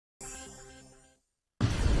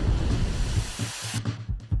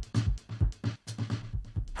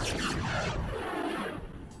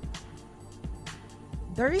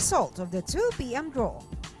The result of the 2 p.m. draw.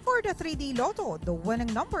 For the 3D Lotto, the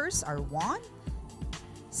winning numbers are 1,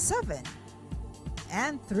 7,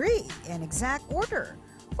 and 3 in exact order.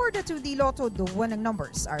 For the 2D Lotto, the winning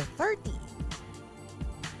numbers are 30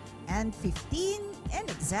 and 15 in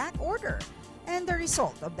exact order. And the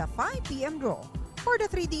result of the 5 p.m. draw. For the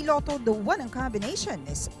 3D Lotto, the winning combination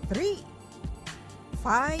is 3,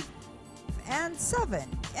 5, and 7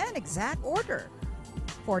 in exact order.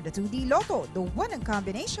 For the 2D Lotto, the winning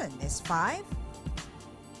combination is 5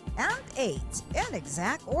 and 8 in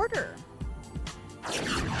exact order.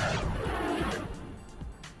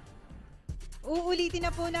 Uulitin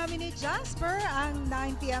na po namin ni Jasper ang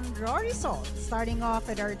 9 p.m. draw result. Starting off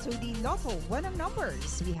at our 2D Lotto winning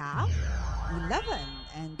numbers, we have 11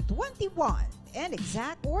 and 21 in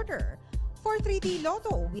exact order. For 3D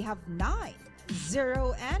Lotto, we have 9,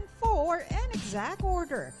 0, and 4 in exact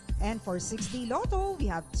order. And for 6D Lotto, we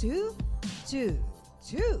have 2, 2,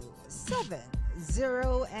 2, 7,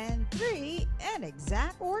 0, and 3 in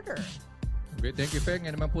exact order. Great, thank you, Feng.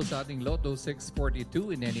 And naman po sa ating Lotto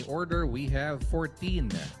 642 in any order, we have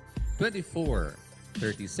 14, 24,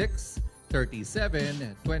 36,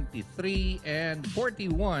 37, 23, and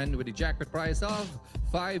 41 with the jackpot prize of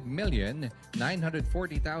 5,940,000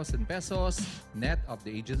 pesos net of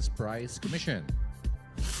the agent's prize commission.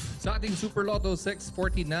 Sa ating Super Lotto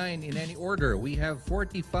 649 in any order, we have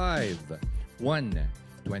 45, 1, 28,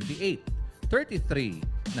 33,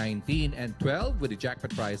 19, and 12 with the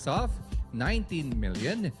jackpot prize of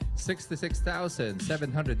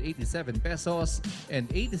 19,066,787 pesos and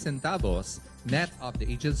 80 centavos net of the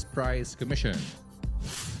agent's prize commission.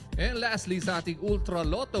 And lastly, sa ating Ultra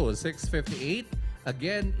Lotto 658,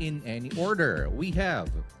 again in any order, we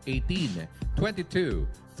have 18, 22,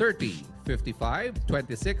 30, 55,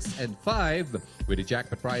 26, and 5 with a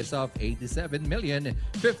jackpot prize of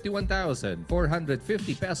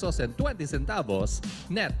 87,051,450 pesos and 20 centavos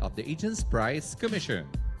net of the agent's prize commission.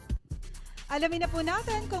 Alamin na po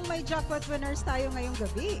natin kung may jackpot winners tayo ngayong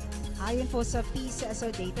gabi. Ayon po sa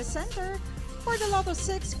PCSO Data Center, for the Lotto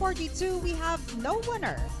 642, we have no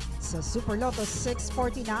winner. Sa Super Lotto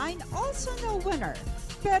 649, also no winner.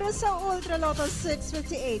 Pero sa Ultra Lotto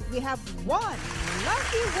 658, we have one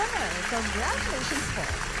lucky winner. Congratulations po.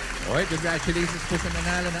 Alright, congratulations po sa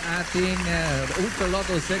nanalo ng ating Ultra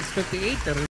Lotto 658.